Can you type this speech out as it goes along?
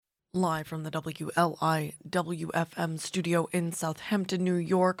Live from the WLIWFM studio in Southampton, New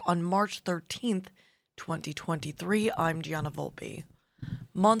York on March 13th, 2023, I'm Gianna Volpe.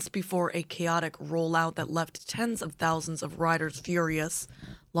 Months before a chaotic rollout that left tens of thousands of riders furious,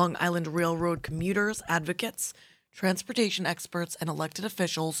 Long Island Railroad commuters, advocates, transportation experts, and elected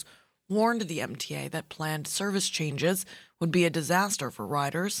officials warned the MTA that planned service changes would be a disaster for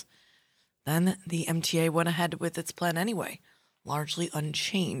riders. Then the MTA went ahead with its plan anyway, largely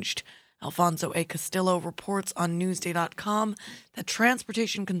unchanged. Alfonso A. Castillo reports on Newsday.com that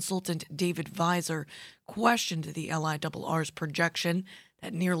transportation consultant David Visor questioned the LIRR's projection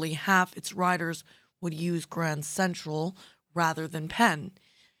that nearly half its riders would use Grand Central rather than Penn.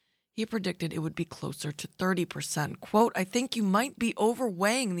 He predicted it would be closer to 30%. Quote, "I think you might be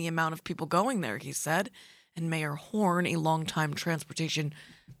overweighing the amount of people going there," he said. And Mayor Horn, a longtime transportation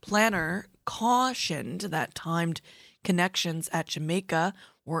planner, cautioned that timed connections at Jamaica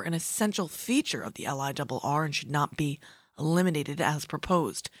were an essential feature of the LIRR and should not be eliminated as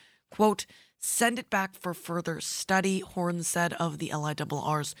proposed. Quote, "Send it back for further study," Horn said of the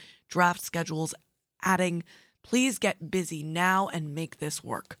LIRR's draft schedules, adding, "Please get busy now and make this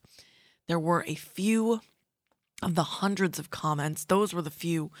work." There were a few of the hundreds of comments. Those were a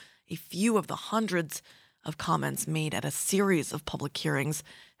few of the hundreds of comments made at a series of public hearings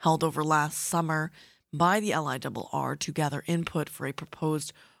held over last summer by the LIRR to gather input for a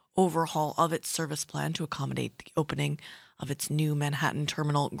proposed overhaul of its service plan to accommodate the opening of its new Manhattan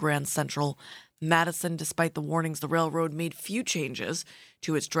terminal, Grand Central Madison. Despite the warnings, the railroad made few changes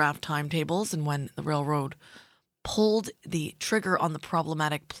to its draft timetables, and when the railroad pulled the trigger on the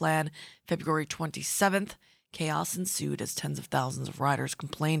problematic plan February 27th, chaos ensued as tens of thousands of riders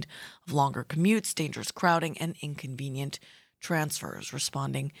complained of longer commutes, dangerous crowding, and inconvenient transfers,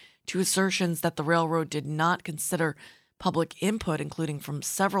 responding to assertions that the railroad did not consider public input, including from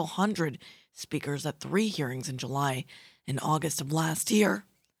several hundred speakers at 3 hearings in July and August of last year.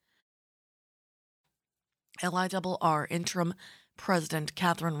 LIRR interim President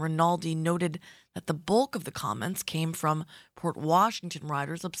Catherine Rinaldi noted that the bulk of the comments came from Port Washington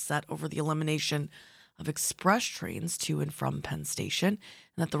riders upset over the elimination of express trains to and from Penn Station,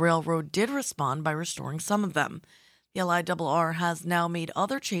 and that the railroad did respond by restoring some of them. The LIRR has now made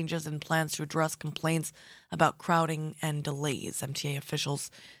other changes and plans to address complaints about crowding and delays. MTA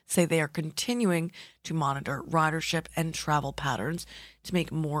officials say they are continuing to monitor ridership and travel patterns to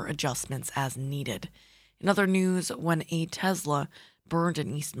make more adjustments as needed. In other news, when a Tesla burned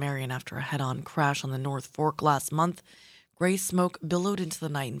in East Marion after a head-on crash on the North Fork last month, gray smoke billowed into the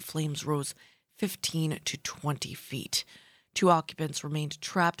night and flames rose 15 to 20 feet. 2 occupants remained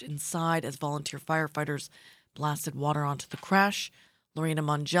trapped inside as volunteer firefighters blasted water onto the crash. Lorena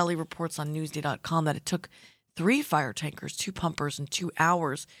Mongelli reports on Newsday.com that it took 3 fire tankers, 2 pumpers, and 2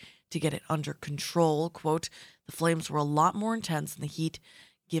 hours to get it under control. Quote, "The flames were a lot more intense and the heat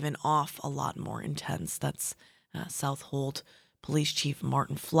given off a lot more intense." That's Southold Police Chief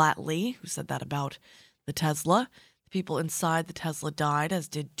Martin Flatley, who said that about the Tesla. The people inside the Tesla died, as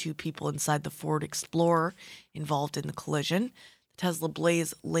did 2 people inside the Ford Explorer involved in the collision. The Tesla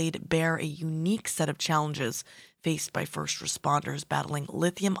blaze laid bare a unique set of challenges faced by first responders battling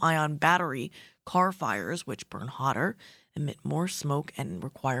lithium-ion battery car fires, which burn hotter, emit more smoke, and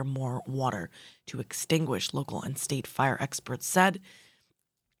require more water to extinguish, local and state fire experts said.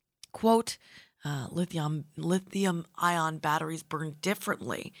 Quote, lithium-ion batteries burn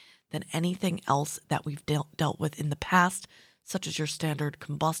differently than anything else that we've dealt with in the past, such as your standard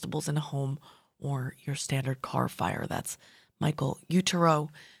combustibles in a home or your standard car fire. That's Michael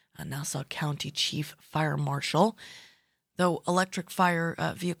Utero, Nassau County Chief Fire Marshal. Though electric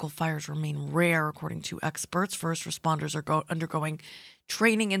vehicle fires remain rare, according to experts, first responders are undergoing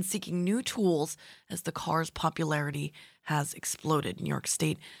training and seeking new tools as the car's popularity has exploded. New York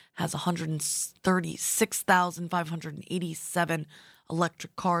State has 136,587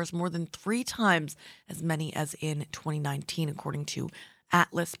 electric cars, more than 3 times as many as in 2019, according to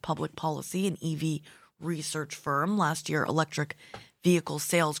Atlas Public Policy, an EV research firm. Last year, electric vehicle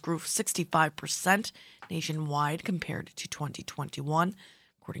sales grew 65% nationwide compared to 2021,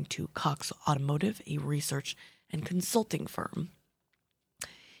 according to Cox Automotive, a research and consulting firm.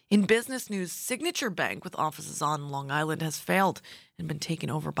 In business news, Signature Bank, with offices on Long Island, has failed and been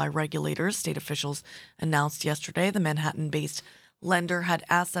taken over by regulators. State officials announced yesterday the Manhattan-based lender had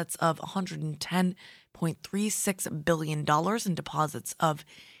assets of $110.36 billion and deposits of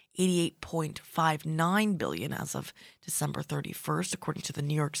 $88.59 billion as of December 31st, according to the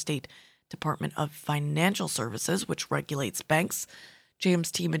New York State Department of Financial Services, which regulates banks.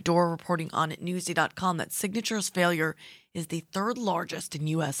 James T. Medora reporting on Newsday.com that Signature's failure is the third largest in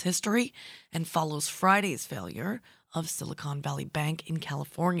U.S. history and follows Friday's failure of Silicon Valley Bank in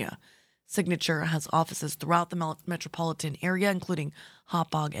California. Signature has offices throughout the metropolitan area, including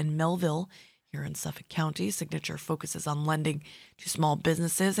Hauppauge and Melville. Here in Suffolk County, Signature focuses on lending to small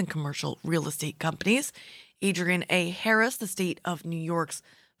businesses and commercial real estate companies. Adrian A. Harris, the state of New York's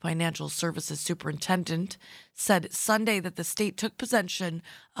Financial Services Superintendent, said Sunday that the state took possession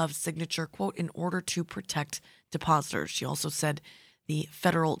of Signature, quote, in order to protect depositors. She also said the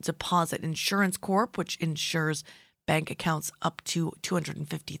Federal Deposit Insurance Corp, which insures bank accounts up to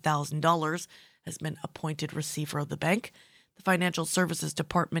 $250,000, has been appointed receiver of the bank. The Financial Services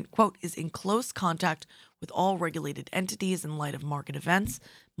Department, quote, is in close contact with all regulated entities in light of market events,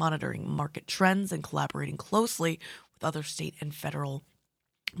 monitoring market trends, and collaborating closely with other state and federal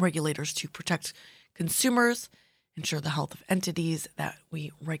regulators to protect consumers, ensure the health of entities that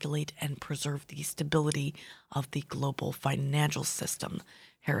we regulate, and preserve the stability of the global financial system,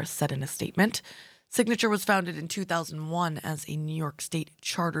 Harris said in a statement. Signature was founded in 2001 as a New York State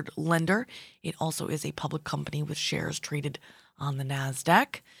chartered lender. It also is a public company with shares traded on the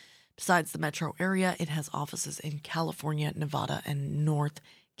NASDAQ. Besides the metro area, it has offices in California, Nevada, and North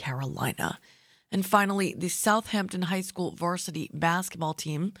Carolina. And finally, the Southampton High School varsity basketball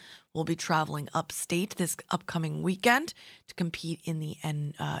team will be traveling upstate this upcoming weekend to compete in the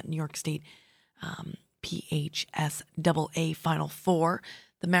New York State PHSAA Final Four.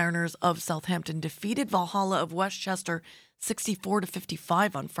 The Mariners of Southampton defeated Valhalla of Westchester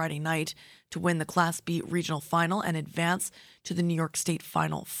 64-55 on Friday night to win the Class B regional final and advance to the New York State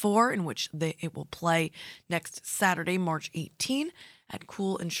Final Four, in which it will play next Saturday, March 18, at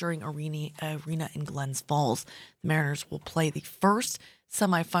Cool Insuring Arena in Glens Falls. The Mariners will play the first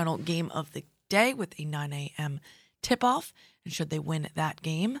semifinal game of the day with a 9 a.m. tip-off, and should they win that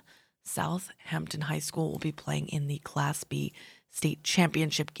game, Southampton High School will be playing in the Class B state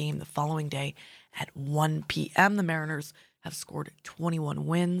championship game the following day at 1 p.m. The Mariners have scored 21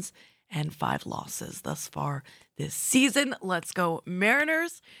 wins and 5 losses thus far this season. Let's go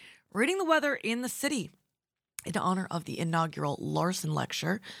Mariners. Reading the weather in the city in honor of the inaugural Larson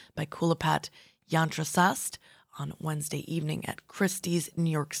Lecture by Kulapat Yantrasast on Wednesday evening at Christie's,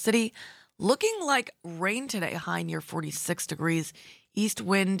 New York City. Looking like rain today, high near 46 degrees. East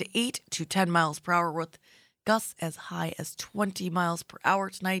wind 8 to 10 miles per hour with gusts as high as 20 miles per hour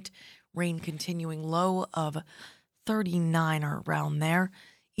tonight. Rain continuing, low of 39 or around there.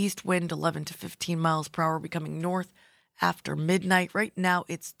 East wind 11 to 15 miles per hour, becoming north after midnight. Right now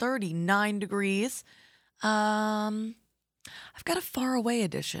it's 39 degrees. I've got a faraway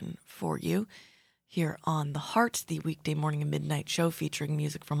edition for you here on The Heart, the weekday morning and midnight show featuring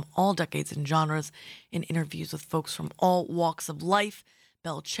music from all decades and genres in interviews with folks from all walks of life.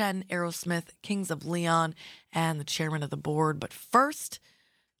 Bell Chen, Aerosmith, Kings of Leon, and the chairman of the board. But first,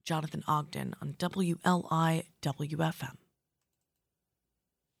 Jonathan Ogden on WLIWFM.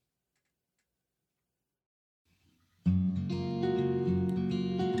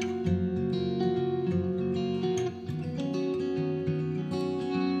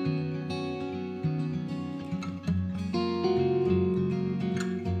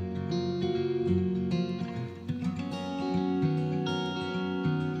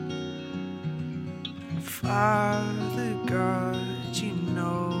 Father God, you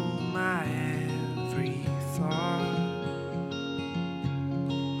know my every thought,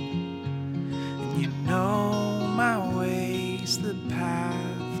 and you know my ways, the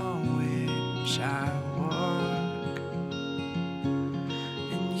path on which I walk,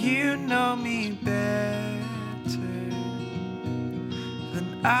 and you know me better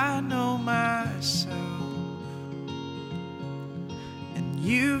than I know myself, and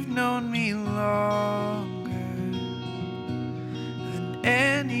you've known me longer than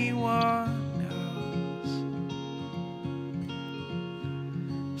anyone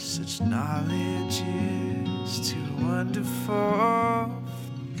else. Such knowledge is too wonderful for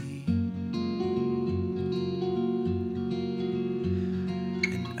me,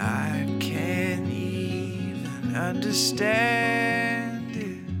 and I can't even understand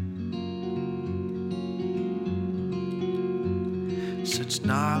it. Such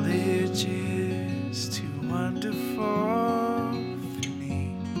knowledge is too wonderful.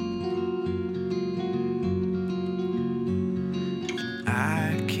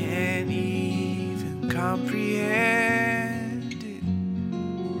 Comprehend it,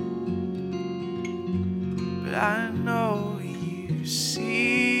 but I know you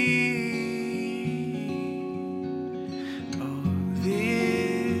see. Oh,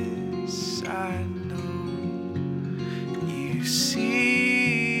 this I know you see.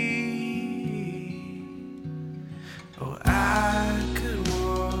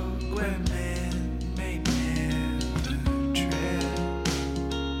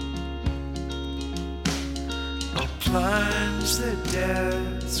 plunge the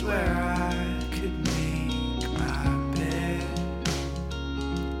depths where I could make my bed,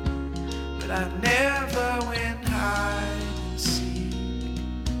 but I never went hide and seek.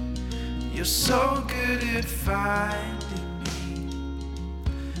 You're so good at finding me,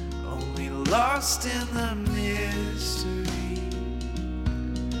 only lost in the mystery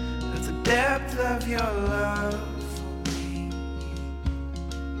of the depth of your love.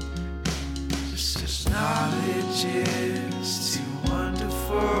 Knowledge is too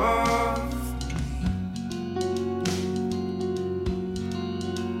wonderful for me,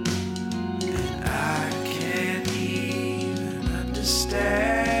 and I can't even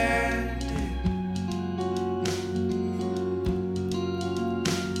understand it.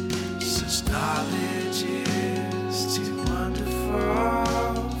 Since knowledge is too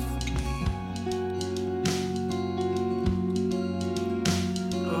wonderful for me,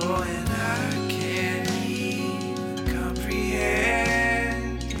 oh, and I can't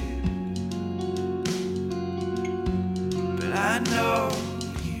I know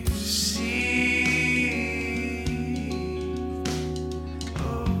you see.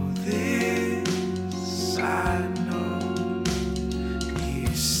 Oh, this I know you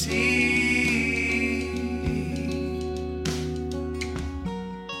see.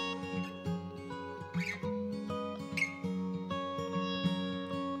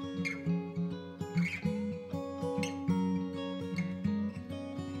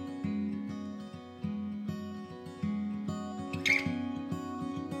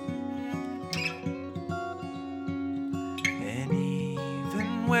 And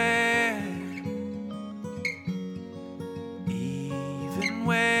even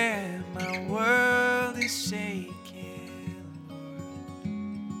where my world is shaking, Lord,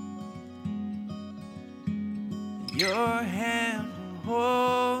 your hand will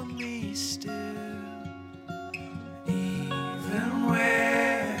hold me still. Even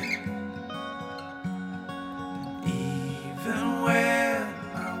where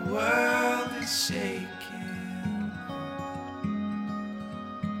my world is shaking,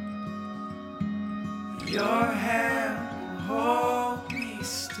 your hand will hold me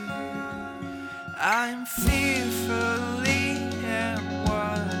still. I'm fearfully and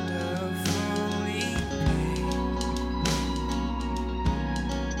wonderfully made.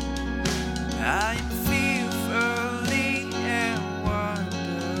 I'm fearfully and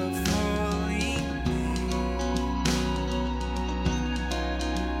wonderfully made.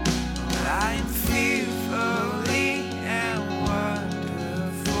 I'm fearfully and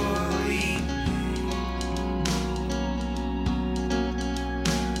wonderfully made.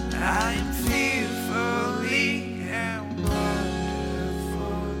 I'm fearfully and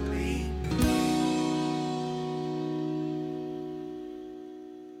wonderfully made.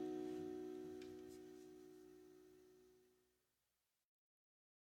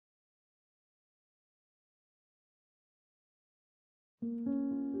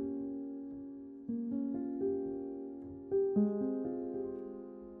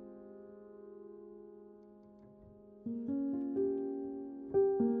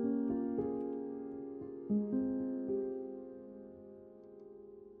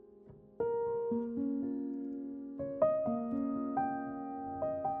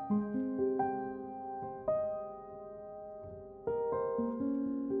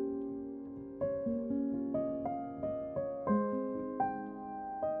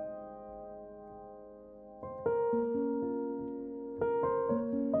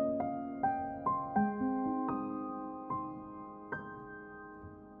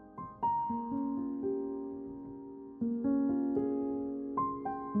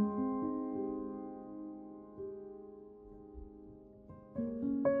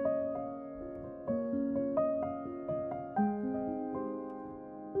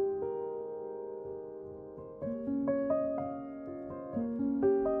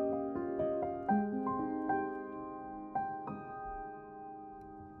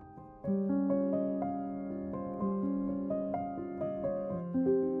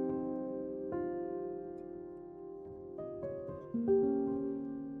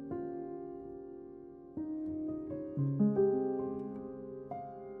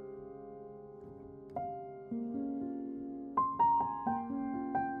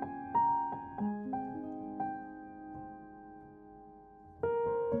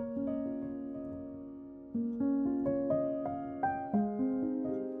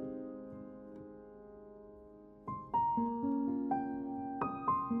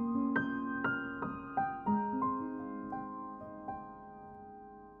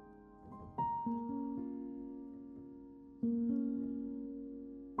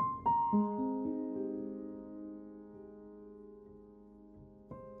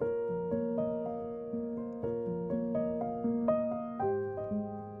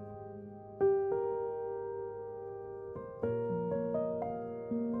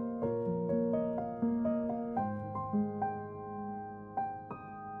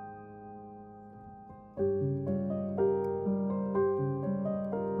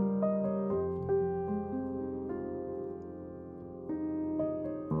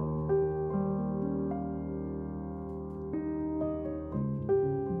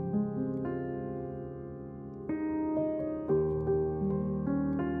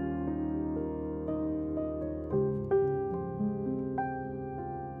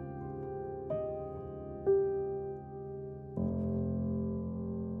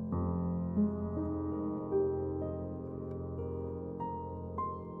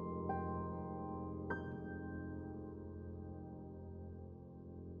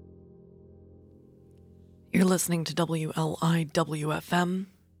 You're listening to WLIWFM,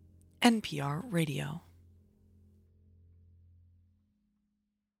 NPR Radio.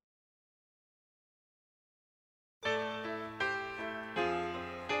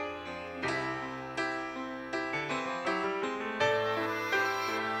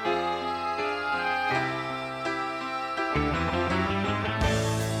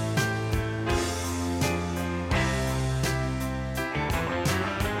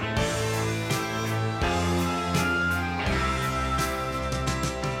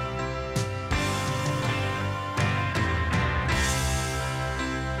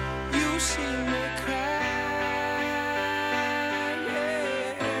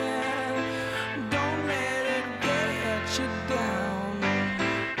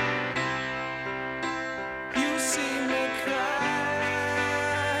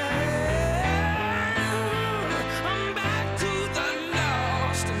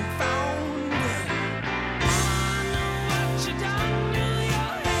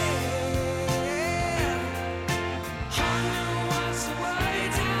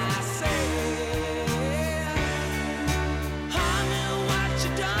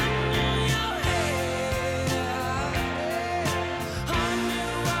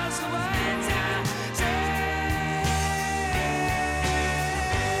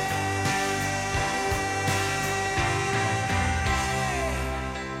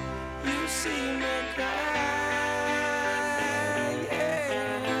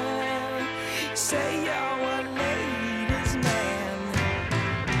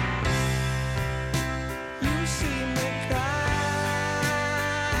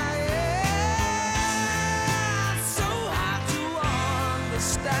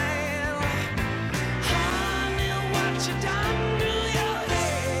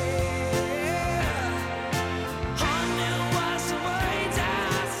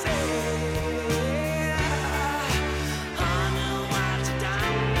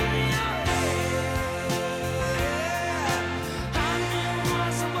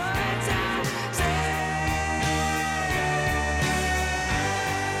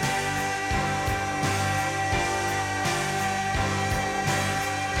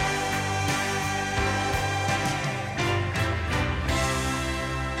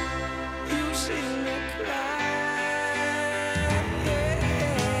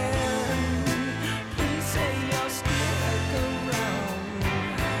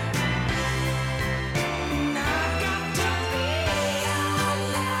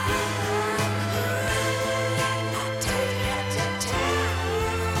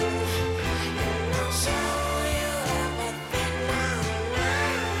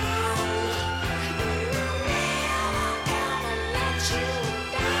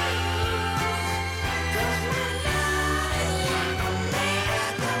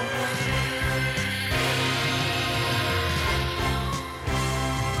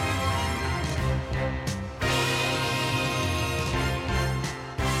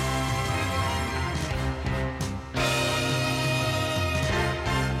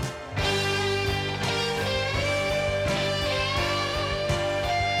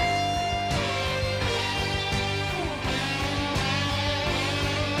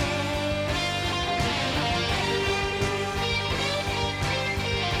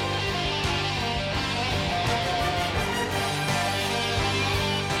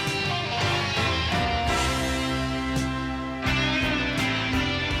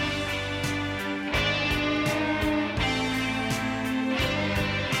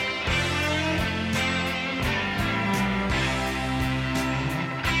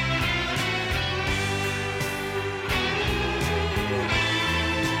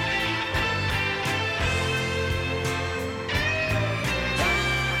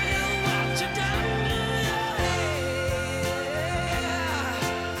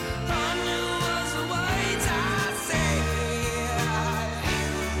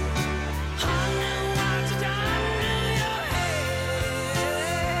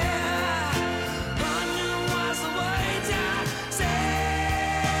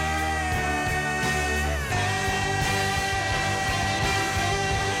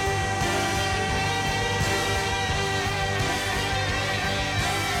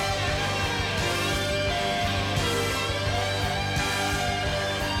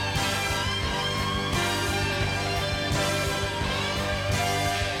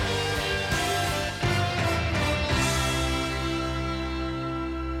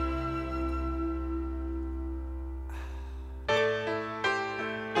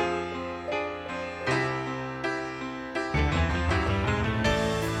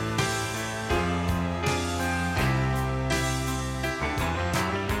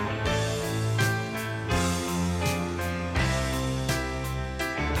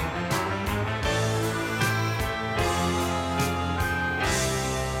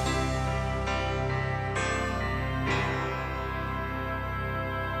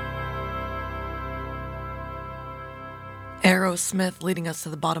 Aerosmith leading us to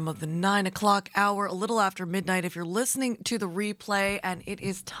the bottom of the 9 o'clock hour, a little after midnight if you're listening to the replay, and it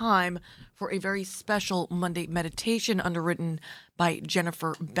is time for a very special Monday meditation underwritten by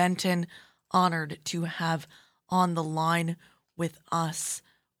Jennifer Benton. Honored to have on the line with us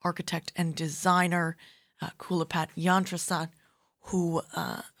architect and designer Kulapat Yantrasat, who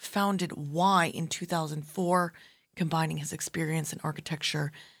founded Y in 2004, combining his experience in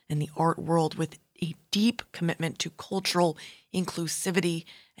architecture and the art world with a deep commitment to cultural inclusivity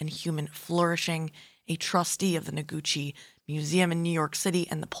and human flourishing, a trustee of the Noguchi Museum in New York City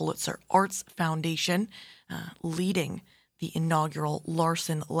and the Pulitzer Arts Foundation, leading the inaugural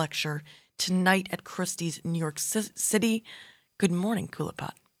Larson Lecture tonight at Christie's New York City. Good morning,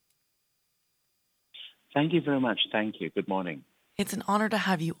 Kulapat. Thank you very much. Thank you. Good morning. It's an honor to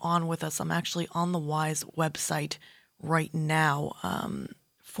have you on with us. I'm actually on the WISE website right now.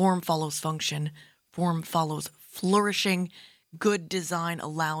 Form follows function. Form follows flourishing. Good design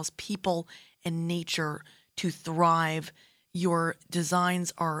allows people and nature to thrive. Your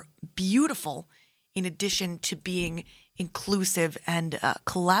designs are beautiful in addition to being inclusive and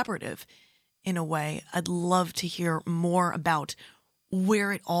collaborative in a way. I'd love to hear more about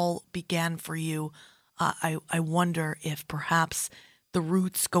where it all began for you. I wonder if perhaps the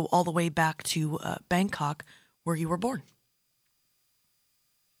roots go all the way back to Bangkok, where you were born.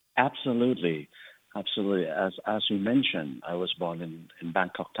 Absolutely. Absolutely. As you mentioned, I was born in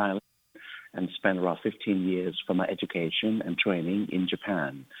Bangkok, Thailand, and spent around 15 years for my education and training in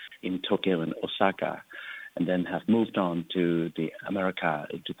Japan, in Tokyo and Osaka, and then have moved on to the America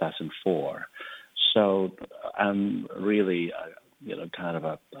in 2004. So I'm really kind of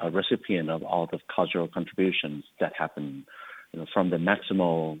a recipient of all the cultural contributions that happen, from the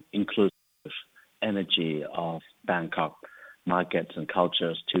maximal inclusive energy of Bangkok markets and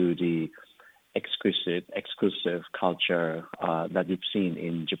cultures to the exclusive culture that we've seen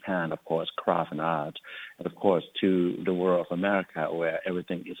in Japan, of course, craft and art, and of course to the world of America, where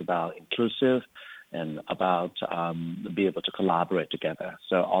everything is about inclusive and about be able to collaborate together.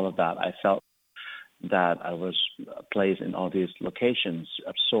 So all of that, I felt that I was placed in all these locations,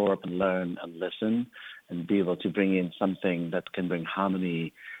 absorb and learn and listen, and be able to bring in something that can bring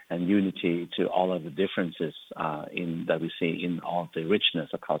harmony and unity to all of the differences that we see in all the richness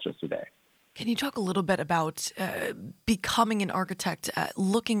of cultures today. Can you talk a little bit about becoming an architect,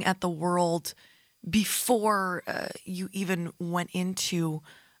 looking at the world before you even went into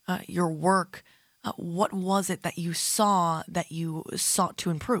your work? What was it that you saw that you sought to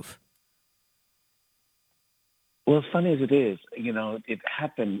improve? Well, funny as it is, it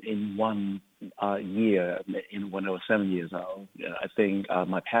happened in one year when I was 7 years old. I think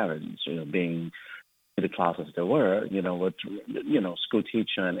my parents, being the class as they were, school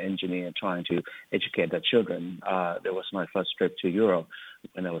teacher and engineer trying to educate their children. There was my first trip to Europe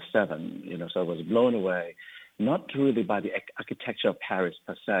when I was 7, so I was blown away, not really by the architecture of Paris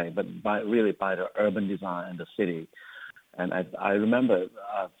per se, but by the urban design and the city. And I remember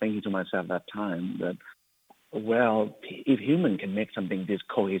thinking to myself at that time that, well, if human can make something this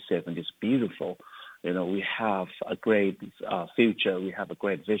cohesive and this beautiful, we have a great future. We have a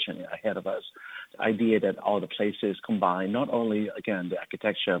great vision ahead of us. The idea that all the places combine, not only, again, the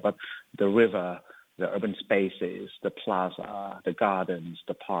architecture, but the river, the urban spaces, the plaza, the gardens,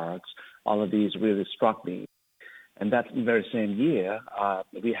 the parks, all of these really struck me. And that very same year,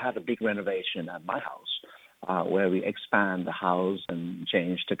 we had a big renovation at my house, where we expand the house and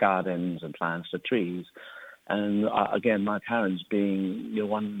change the gardens and plant the trees. And again, my parents, being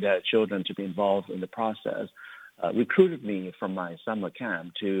wanting their children to be involved in the process, recruited me from my summer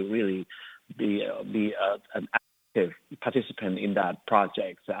camp to really be an active participant in that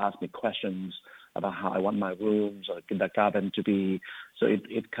project. They asked me questions about how I want my rooms or the garden to be. So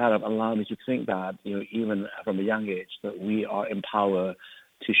it kind of allowed me to think that, even from a young age, that we are empowered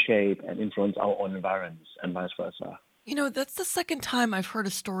to shape and influence our own environments and vice versa. That's the second time I've heard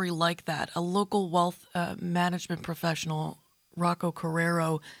a story like that. A local wealth management professional, Rocco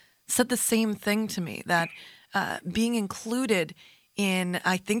Carrero, said the same thing to me, that being included in,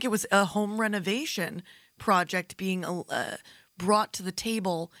 I think it was a home renovation project, being brought to the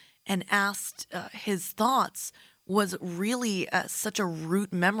table and asked his thoughts was really such a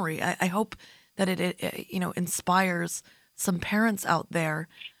root memory. I hope that it inspires some parents out there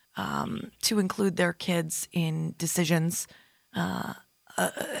to include their kids in decisions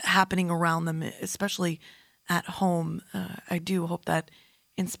happening around them, especially at home. I do hope that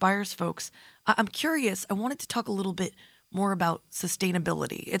inspires folks. I'm curious. I wanted to talk a little bit more about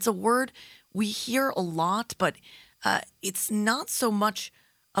sustainability. It's a word we hear a lot, but it's not so much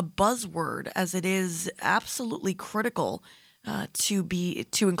a buzzword as it is absolutely critical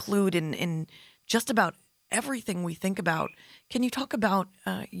to include in just about everything we think about. Can you talk about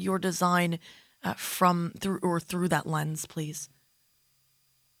your design through that lens, please?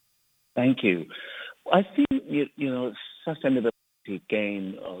 Thank you. I think sustainability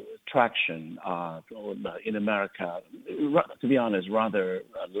gained traction in America. To be honest, rather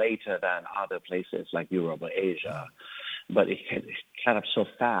later than other places like Europe or Asia, but it caught up so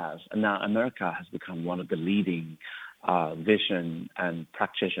fast, and now America has become one of the leading vision and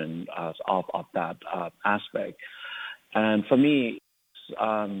practitioners of that aspect. And for me,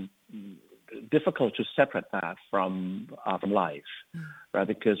 it's difficult to separate that from life, right?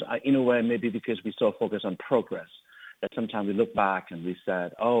 Because in a way, maybe because we so focus on progress, that sometimes we look back and we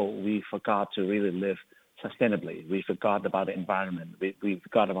said, oh, we forgot to really live sustainably. We forgot about the environment. We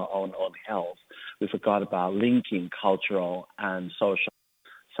forgot about our own health. We forgot about linking cultural and social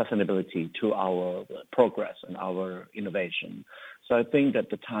sustainability to our progress and our innovation. So I think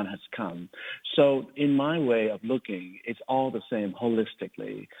that the time has come. So in my way of looking, it's all the same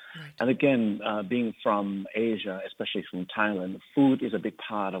holistically. Right. And again, being from Asia, especially from Thailand, food is a big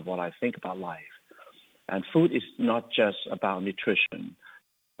part of what I think about life. And food is not just about nutrition,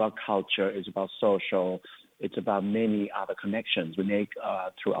 it's about culture, it's about social, it's about many other connections we make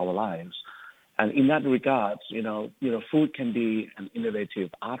through our lives. And in that regard, food can be an innovative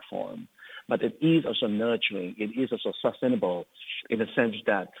art form, but it is also nurturing. It is also sustainable in the sense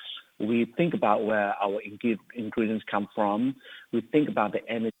that we think about where our ingredients come from. We think about the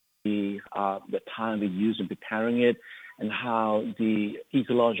energy, the time we use in preparing it, and how the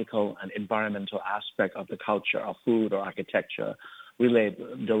ecological and environmental aspect of the culture of food or architecture relate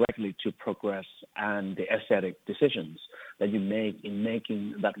directly to progress and the aesthetic decisions that you make in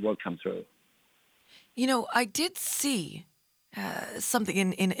making that work come through. I did see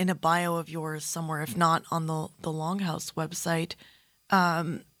something in a bio of yours somewhere, if not on the Longhouse website,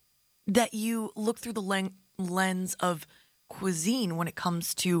 that you look through the lens of cuisine when it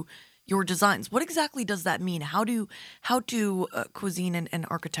comes to your designs. What exactly does that mean? How do cuisine and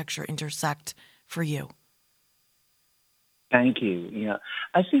architecture intersect for you? Thank you. Yeah,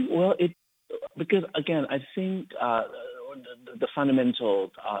 I think because again, I think the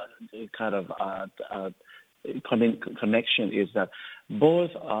fundamental kind of connection is that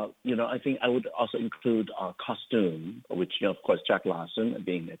both, I think I would also include costume, which, of course, Jack Larson,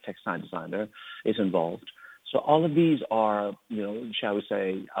 being a textile designer, is involved. So all of these are, shall we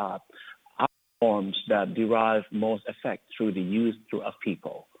say, art forms that derive most effect through the use of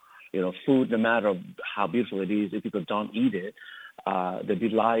people. Food, no matter how beautiful it is, if people don't eat it, the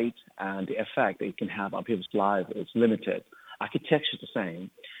delight and the effect it can have on people's lives is limited. Architecture is the same.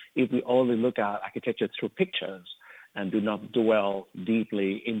 If we only look at architecture through pictures and do not dwell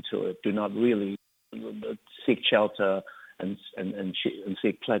deeply into it, do not really seek shelter and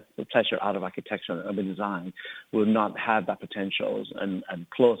seek pleasure out of architecture and urban design, will not have that potential and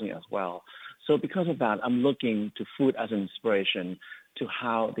closing as well. So because of that, I'm looking to food as an inspiration to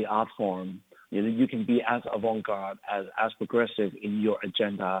how the art form, you can be as avant-garde, as progressive in your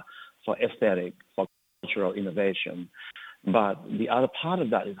agenda for aesthetic, for cultural innovation. But the other part of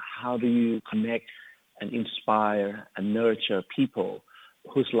that is how do you connect and inspire and nurture people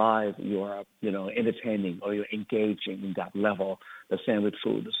whose lives you are, entertaining or you're engaging in that level, the same with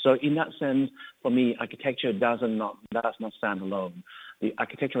food. So in that sense, for me, architecture does not stand alone. The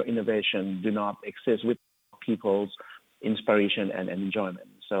architectural innovation do not exist with people's inspiration and enjoyment.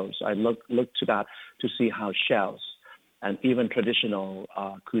 So I look to that to see how chefs and even traditional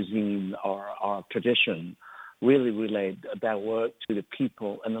cuisine or tradition really relate that work to the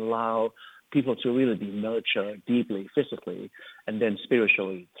people and allow people to really be nurtured deeply, physically, and then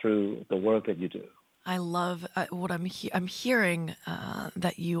spiritually through the work that you do. I love what I'm hearing,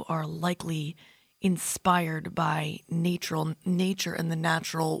 that you are likely inspired by nature and the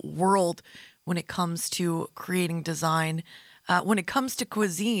natural world when it comes to creating design. When it comes to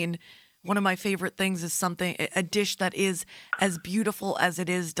cuisine, one of my favorite things is a dish that is as beautiful as it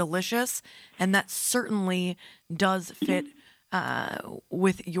is delicious, and that certainly does fit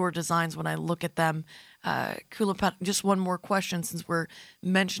with your designs when I look at them. Kulapat, just one more question since we're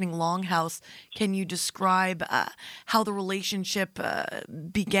mentioning Longhouse. Can you describe how the relationship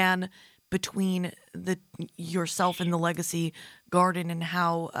began between yourself and the Legacy Garden and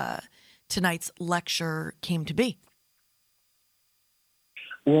how tonight's lecture came to be?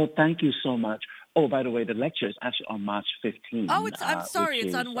 Well, thank you so much. Oh, by the way, the lecture is actually on March 15th. Oh, I'm sorry,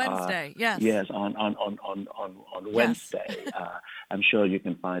 it's on Wednesday. Yes. Yes, on Wednesday. Yes. I'm sure you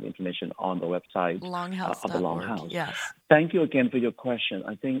can find information on the website of the Longhouse. Yes. Thank you again for your question.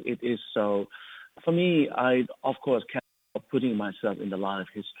 I think it is so. For me, I of course can't of putting myself in the line of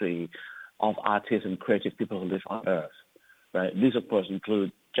history of artists and creative people who live on Earth. Right? These, of course,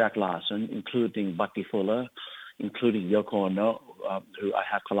 include Jack Larson, including Bucky Fuller, including Yoko Ono, who I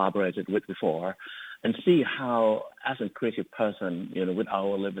have collaborated with before, and see how, as a creative person, with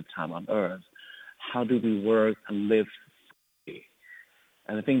our limited time on Earth, how do we work and live free?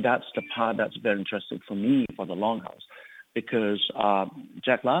 And I think that's the part that's very interesting for me for the Longhouse, because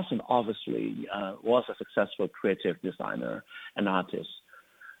Jack Larson obviously was a successful creative designer and artist,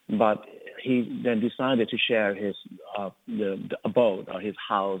 but he then decided to share his the abode or his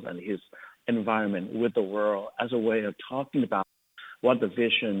house and his environment with the world as a way of talking about what the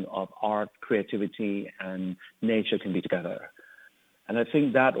vision of art, creativity, and nature can be together. And I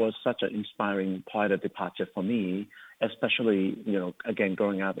think that was such an inspiring point of departure for me, especially, again,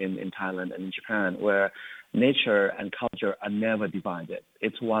 growing up in Thailand and in Japan, where nature and culture are never divided.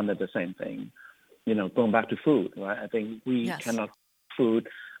 It's one and the same thing. Going back to food, right? I think we cannot food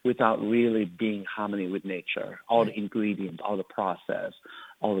without really being harmony with nature. All the ingredients, all the process,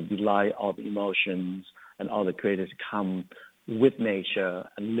 all the delight, all the emotions, and all the creativity come with nature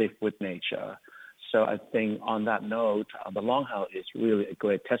and live with nature. So I think on that note, the Longhouse is really a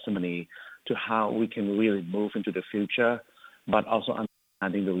great testimony to how we can really move into the future, but also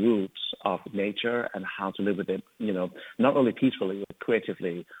understanding the roots of nature and how to live with it, not only peacefully, but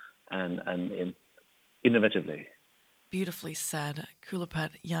creatively and innovatively. Beautifully said.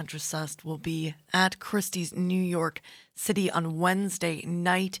 Kulapet Yantrasest will be at Christie's New York City on Wednesday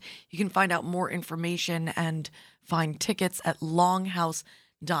night. You can find out more information and find tickets at longhouse.org.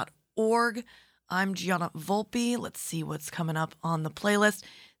 I'm Gianna Volpe. Let's see what's coming up on the playlist.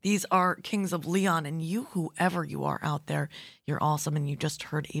 These are Kings of Leon, and you, whoever you are out there, you're awesome, and you just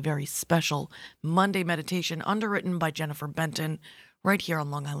heard a very special Monday meditation underwritten by Jennifer Benton right here on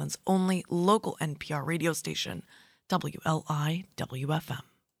Long Island's only local NPR radio station, WLIWFM.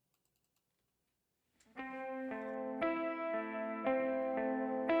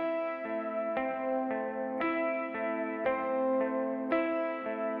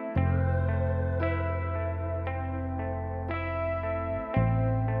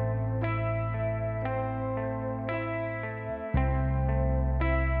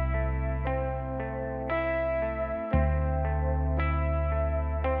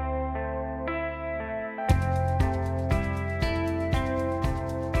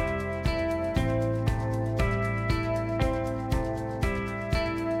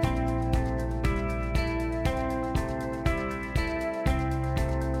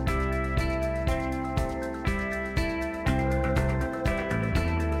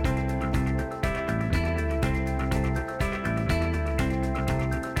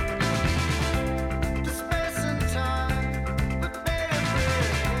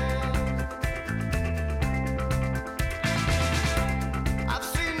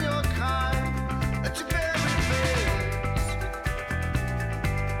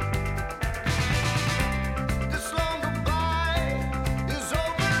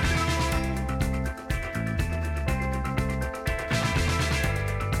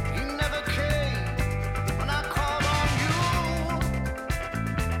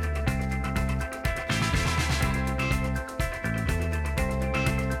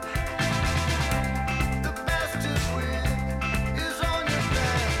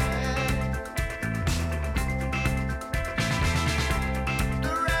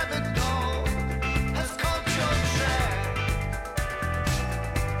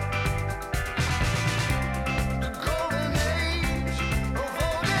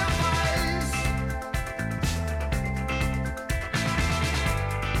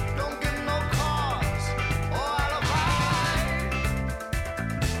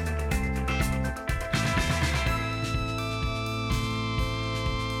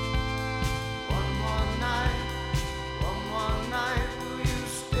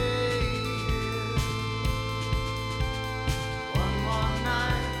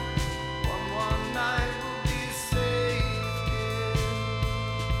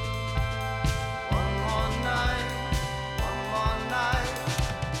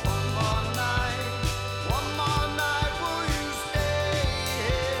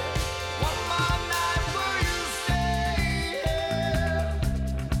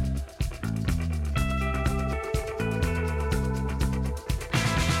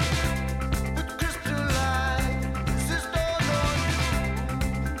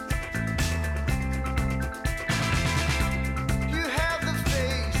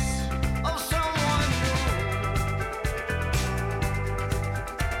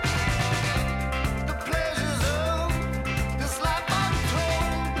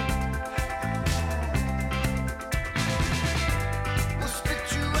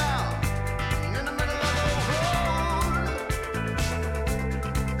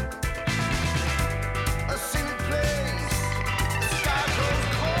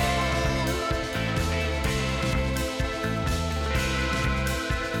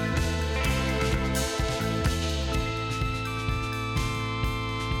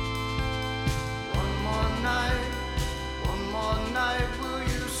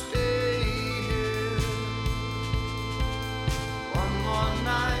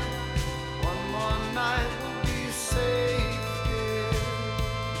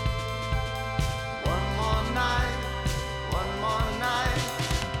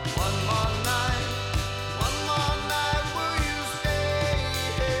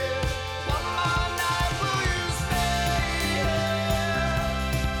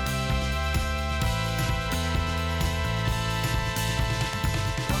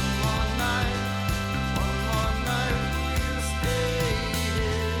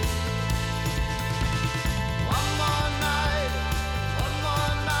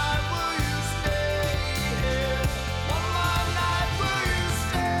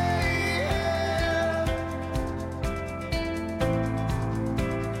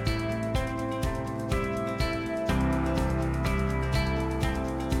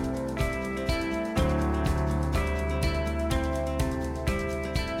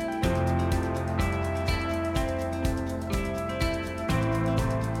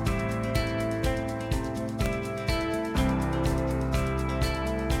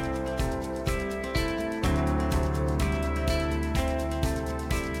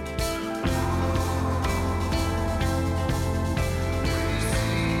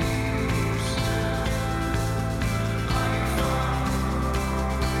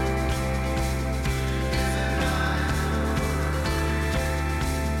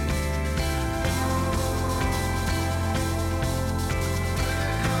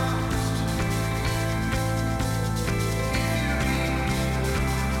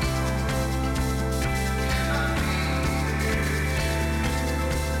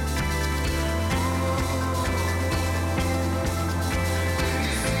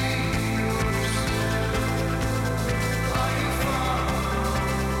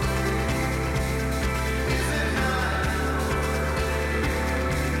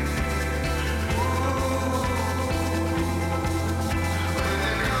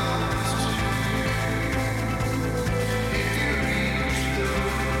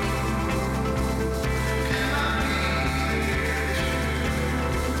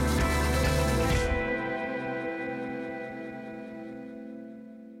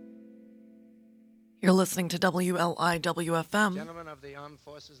 You're listening to WLIWFM, Gentlemen of the Armed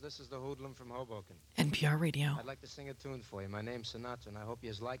Forces, this is the hoodlum from Hoboken. NPR Radio. I'd like to sing a tune for you. My name's Sinatra, and I hope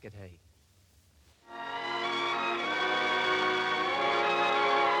you like it, hey.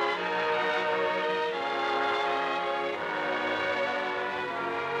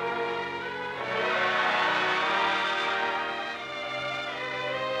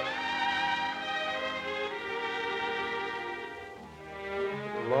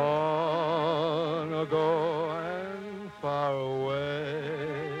 Long ago and far away,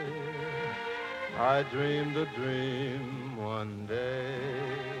 I dreamed a dream one day,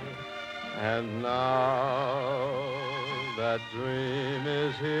 and now that dream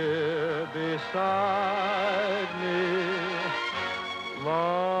is here beside me.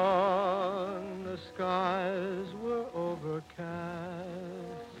 Long the skies were overcast,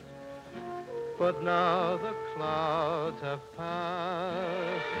 but now the clouds have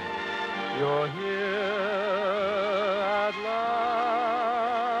passed. You're here at last.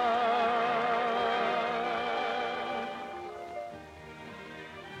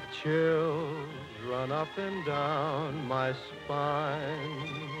 Chills run up and down my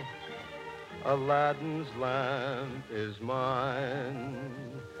spine. Aladdin's lamp is mine.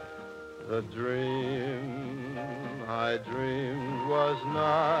 The dream I dreamed was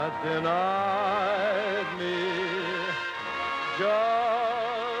not denied me. Just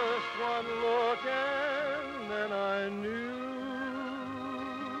one look and then I knew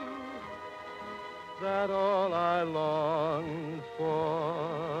that all I longed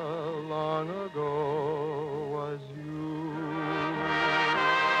for long ago was you.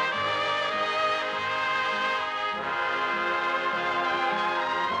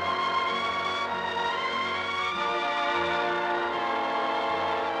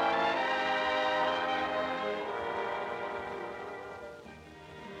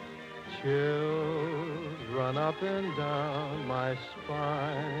 Chills run up and down my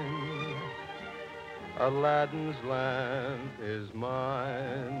spine. Aladdin's lamp is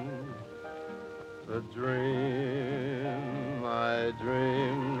mine. The dream I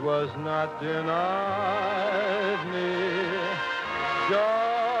dreamed was not denied me.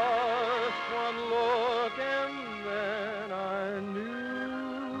 Just one look and then I knew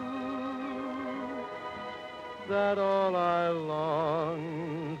that all I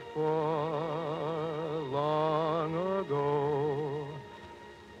longed for long ago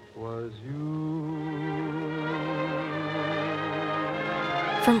was you.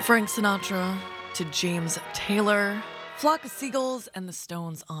 From Frank Sinatra to James Taylor, Flock of Seagulls and the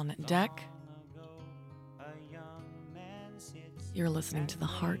Stones on deck. You're listening to The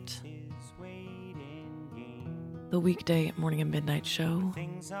Heart, the weekday morning and midnight show,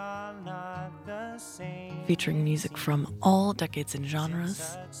 featuring music from all decades and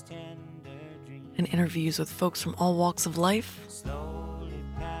genres, and interviews with folks from all walks of life,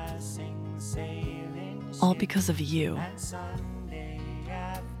 all because of you,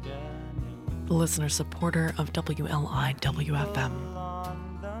 the listener supporter of WLIWFM.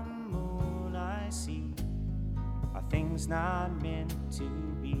 Things not meant to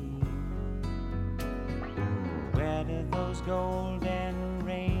be. Where did those golden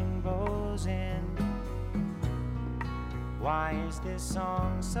rainbows end? Why is this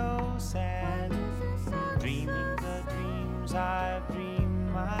song so sad? Dreaming the dreams I've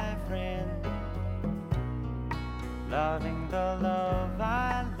dreamed, my friend. Loving the love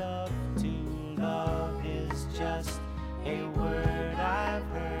I love to love is just a word I've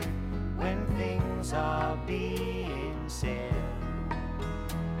heard when things are being said.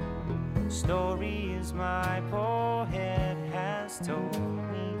 Stories my poor head has told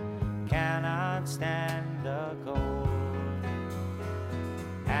me cannot stand the cold.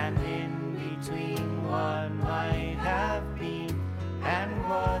 And in between what might have been and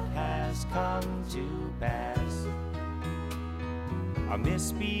what has come to pass, a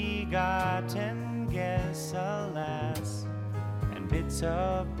misbegotten guess, alas, and bits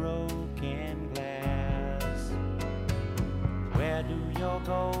of broken glass. Where do your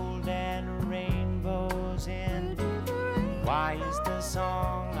golden rainbows end? Why is the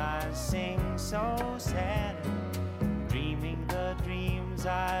song I sing so sad? Dreaming the dreams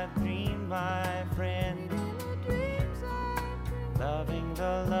I've dreamed, my friend. Loving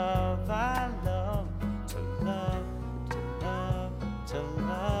the love I love to love, to love, to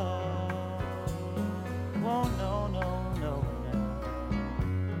love. Oh, no, no, no, no.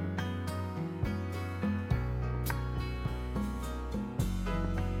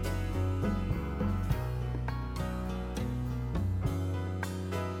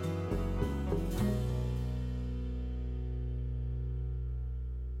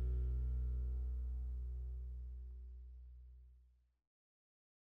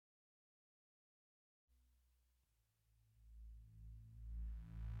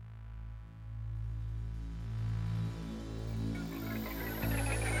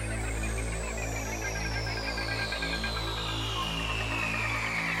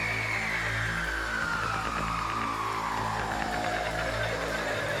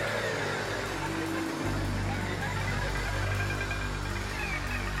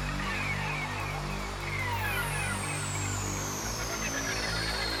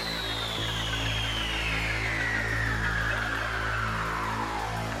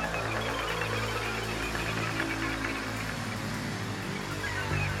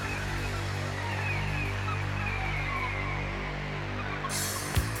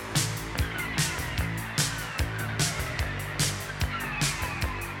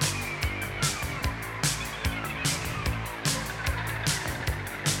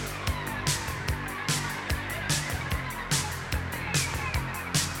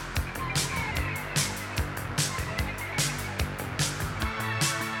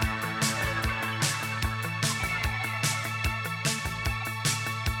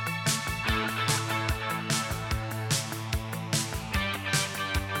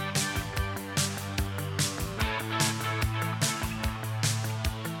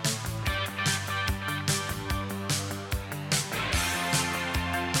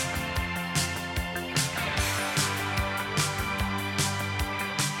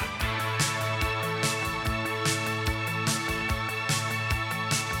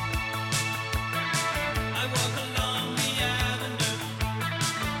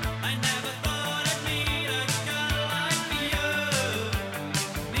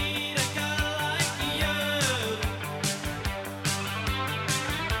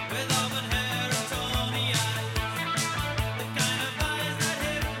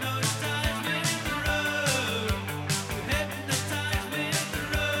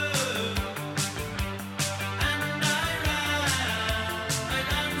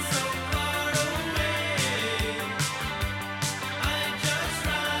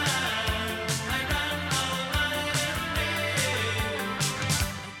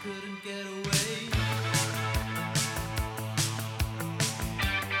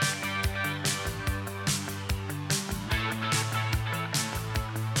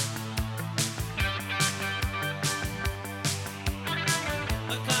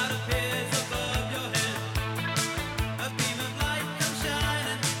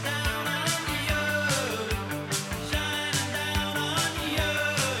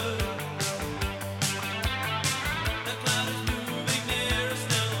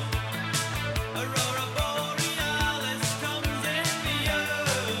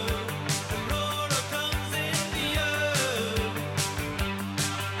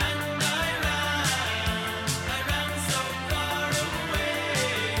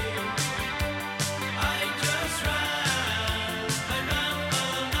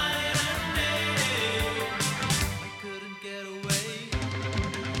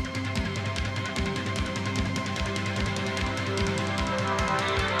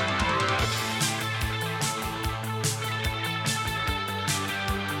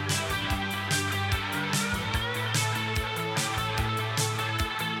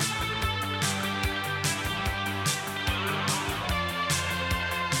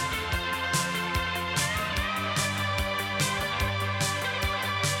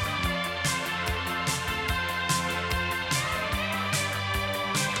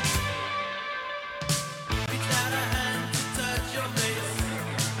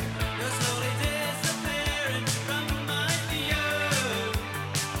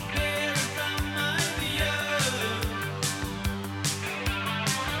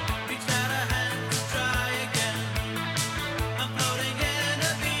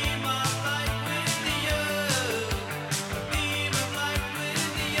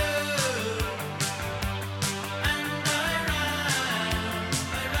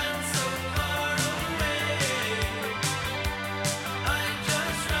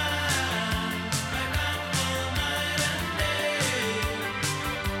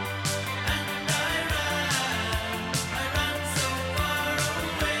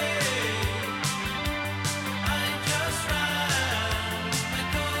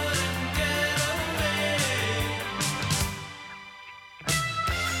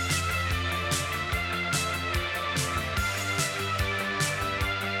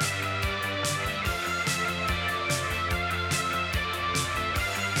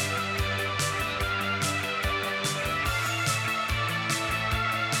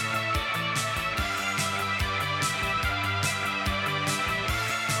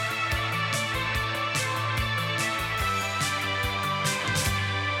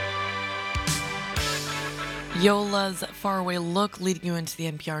 Yola's Faraway Look leading you into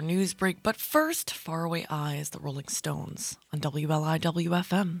the NPR news break. But first, Faraway Eyes, the Rolling Stones on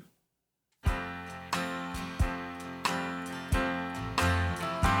WLIW-FM.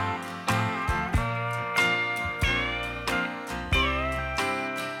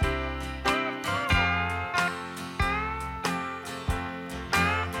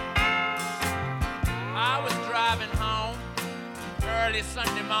 I was driving home early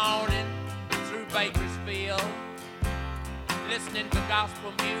Sunday morning through Bakersfield, listening to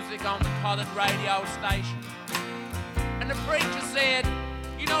gospel music on the colored radio station. And the preacher said,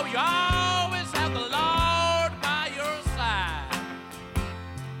 you know, you always have the Lord by your side.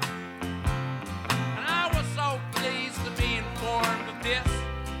 And I was so pleased to be informed of this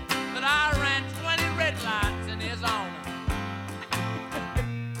that I ran 20 red lights in his honor.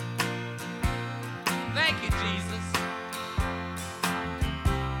 Thank you, Jesus.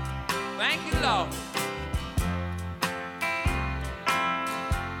 Thank you, Lord.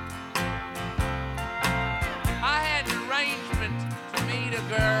 I had an arrangement to meet a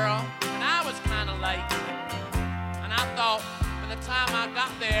girl, and I was kind of late. And I thought, by the time I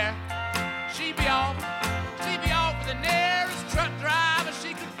got there, she'd be off with the nearest truck driver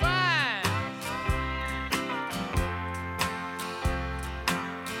she could find.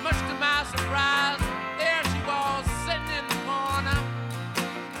 Much to my surprise, there she was, sitting in the corner,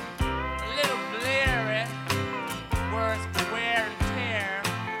 a little bleary, worse for wear and tear,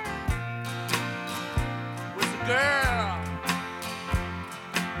 was a girl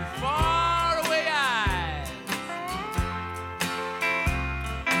with faraway eyes.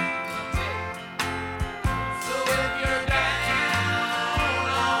 So if you're down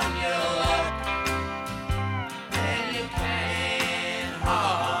on your luck and you can't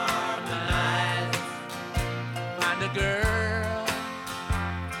harmonize, find a girl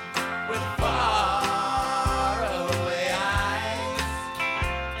with faraway eyes.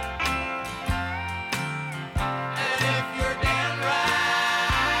 And if you're downright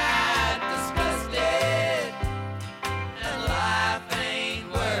disgusted and life ain't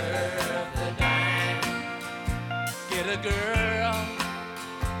worth a dime, get a girl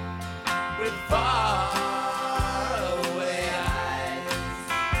with faraway eyes.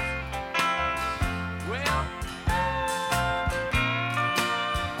 Well,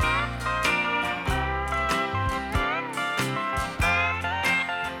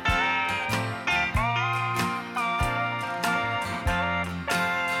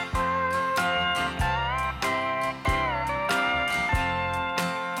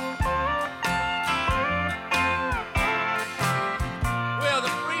 Well, the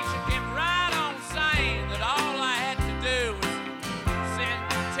preacher kept right on saying that all I had to do was send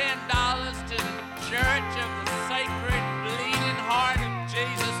 $10 to the Church of the Sacred Bleeding Heart of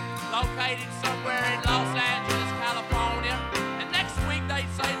Jesus, located somewhere in Los Angeles, California. And next week they'd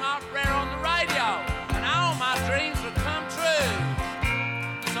say my prayer on the radio, and all my dreams would come true.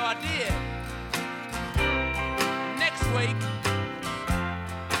 So I did. Next week,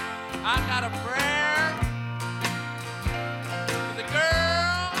 I got a prayer for the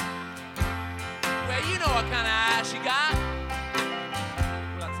girl. Well, you know what kind of eyes she got.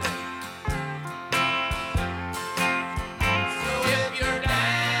 Well, I'll tell you. So if you're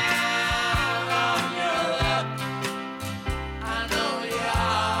down on your luck, I know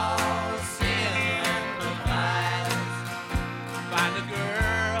y'all sympathize. Find a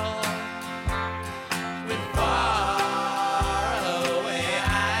girl with faraway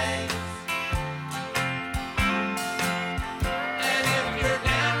eyes. And if you're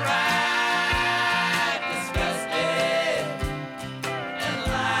downright disgusted and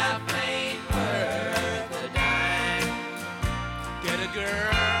life ain't worth a dime, get a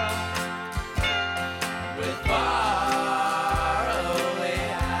girl